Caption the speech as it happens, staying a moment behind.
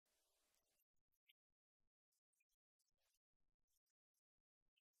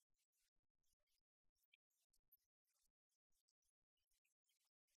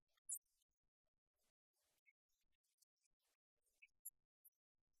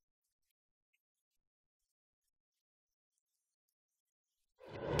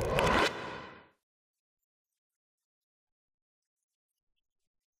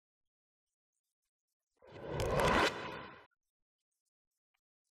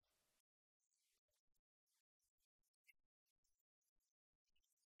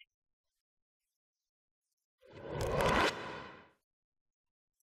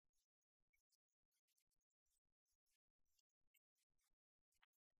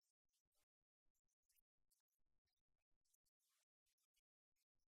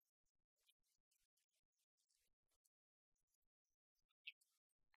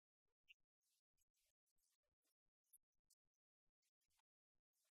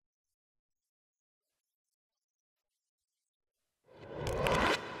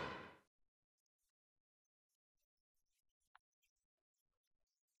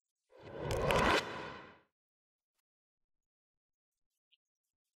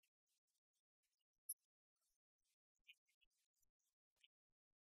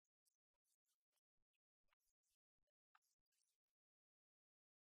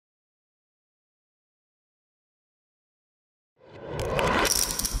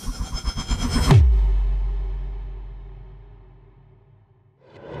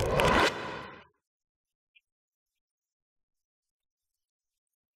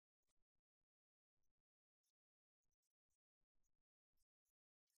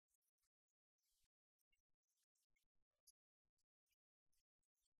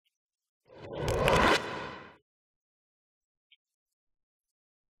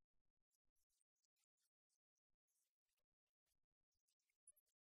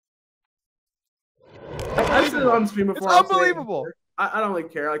I've seen it on stream before. It's unbelievable. I don't really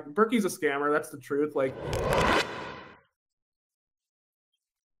care. Like, Berkey's a scammer. That's the truth. Like.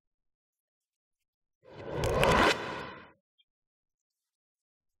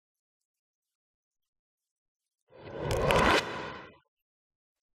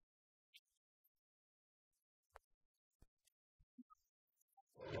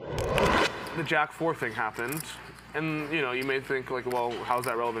 The Jack-4 thing happened, and you know, you may think like, well, how's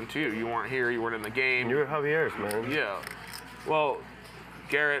that relevant to you? You weren't here, you weren't in the game. You were Javier's, man. Yeah. Well,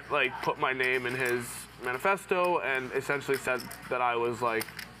 Garrett like put my name in his manifesto and essentially said that I was like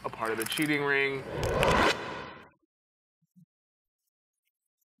a part of the cheating ring.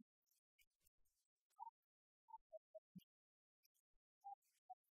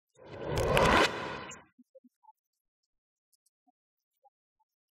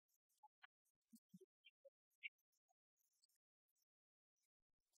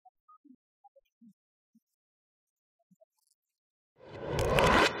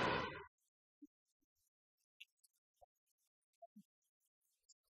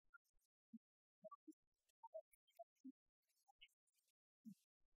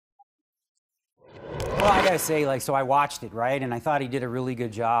 Well, I gotta say, like, so I watched it, right? And I thought he did a really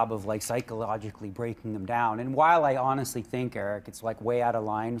good job of, like, psychologically breaking them down. And while I honestly think, Eric, it's, like, way out of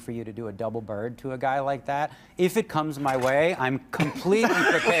line for you to do a double bird to a guy like that, if it comes my way, I'm completely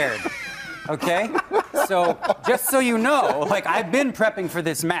prepared. Okay? So, just so you know, like, I've been prepping for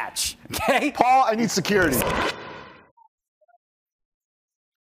this match. Okay? Paul, I need security.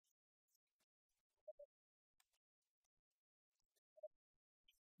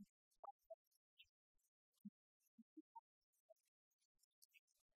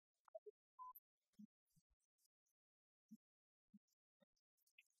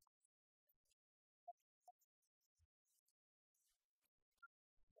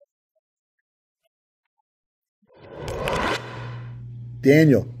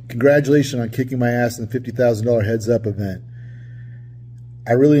 Daniel, congratulations on kicking my ass in the $50,000 heads-up event.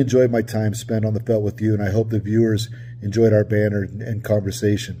 I really enjoyed my time spent on the felt with you, and I hope the viewers enjoyed our banter and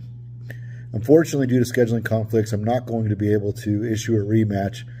conversation. Unfortunately, due to scheduling conflicts, I'm not going to be able to issue a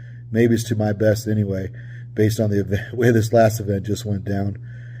rematch. Maybe it's to my best anyway, based on the way this last event just went down.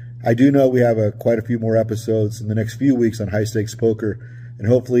 I do know we have quite a few more episodes in the next few weeks on High Stakes Poker, and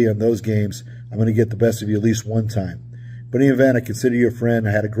hopefully in those games, I'm going to get the best of you at least one time. But in any event, I consider you a friend.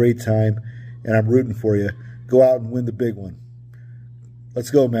 I had a great time, and I'm rooting for you. Go out and win the big one.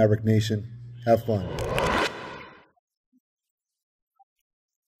 Let's go, Maverick Nation. Have fun.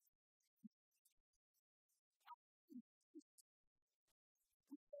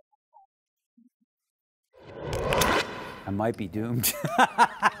 I might be doomed.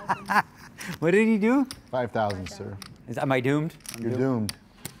 What did he do? 5,000, sir. Am I doomed? You're doomed.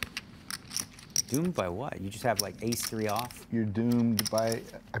 Doomed by what? You just have like ace-3 off? You're doomed by,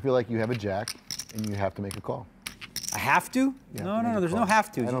 I feel like you have a jack, and you have to make a call. I have to? No, there's no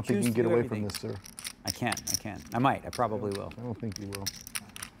have to. I don't think you can get away from this, sir. I can't. I might. I probably will. I don't think you will.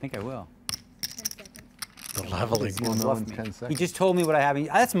 I think I will. 10 seconds. The leveling. We'll know in 10 seconds. He just told me what I have.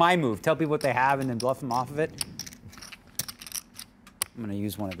 That's my move. Tell people what they have and then bluff them off of it. I'm going to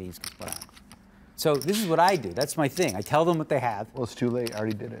use one of these. So this is what I do. That's my thing. I tell them what they have. Well, it's too late. I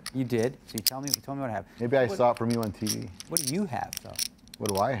already did it. You did. So you tell me what I have. Maybe I saw it from you on TV. What do you have, though?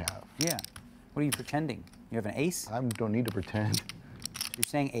 What do I have? Yeah. What are you pretending? You have an ace? I don't need to pretend. You're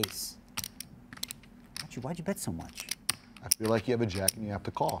saying ace. Why'd you bet so much? I feel like you have a jack and you have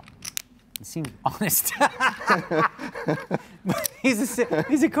to call. It seems honest.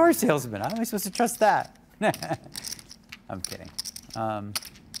 He's a car salesman. How am I supposed to trust that? I'm kidding.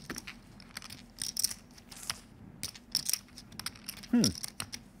 You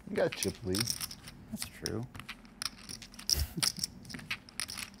got chip lead. That's true.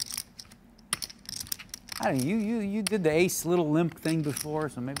 I don't know, you did the ace little limp thing before,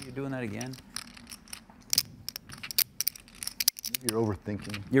 so maybe you're doing that again. You're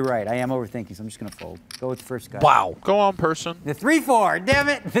overthinking. You're right, I am overthinking, so I'm just gonna fold. Go with the first guy. Wow. Go on, Persson. The 3-4, damn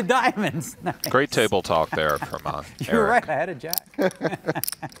it, the diamonds. Nice. Great table talk there from You're Eric. right, I had a jack.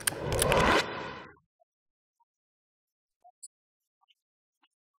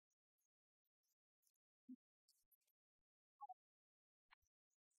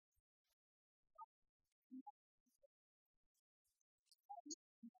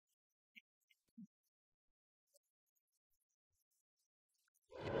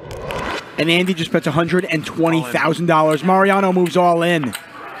 And Andy just bets $120,000. Mariano moves all in.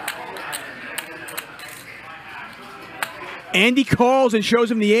 Andy calls and shows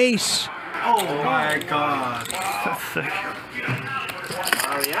him the ace. Oh my God.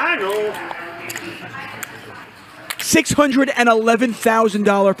 Mariano.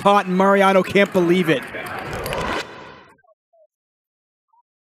 $611,000 pot, and Mariano can't believe it.